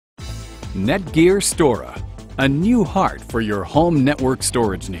Netgear STORA, a new heart for your home network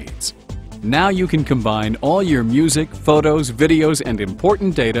storage needs. Now you can combine all your music, photos, videos, and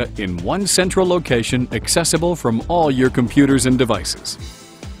important data in one central location accessible from all your computers and devices.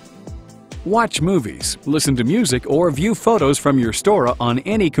 Watch movies, listen to music, or view photos from your STORA on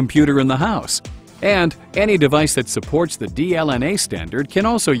any computer in the house. And any device that supports the DLNA standard can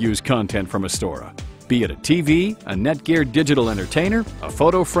also use content from a STORA, be it a TV, a Netgear digital entertainer, a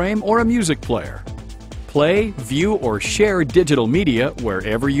photo frame, or a music player. Play, view, or share digital media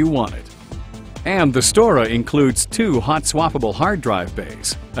wherever you want it. And the STORA includes 2 hot swappable hard drive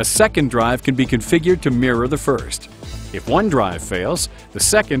bays. A second drive can be configured to mirror the first. If one drive fails, the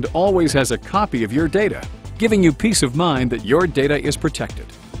second always has a copy of your data, giving you peace of mind that your data is protected.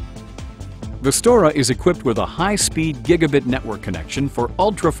 The STORA is equipped with a high-speed gigabit network connection for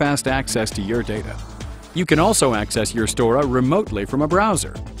ultra-fast access to your data. You can also access your STORA remotely from a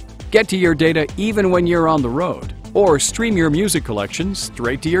browser. Get to your data even when you're on the road, or stream your music collection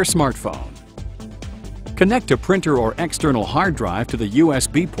straight to your smartphone. Connect a printer or external hard drive to the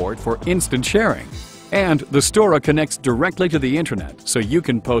USB port for instant sharing. And the STORA connects directly to the internet so you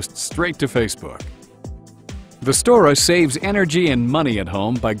can post straight to Facebook. The STORA saves energy and money at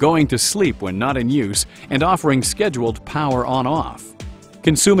home by going to sleep when not in use and offering scheduled power on-off,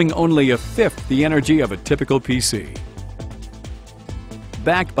 consuming only a fifth the energy of a typical PC.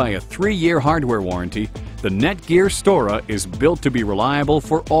 Backed by a 3-year hardware warranty, the Netgear STORA is built to be reliable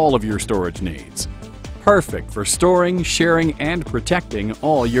for all of your storage needs. Perfect for storing, sharing, and protecting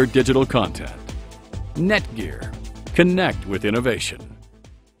all your digital content. Netgear. Connect with innovation.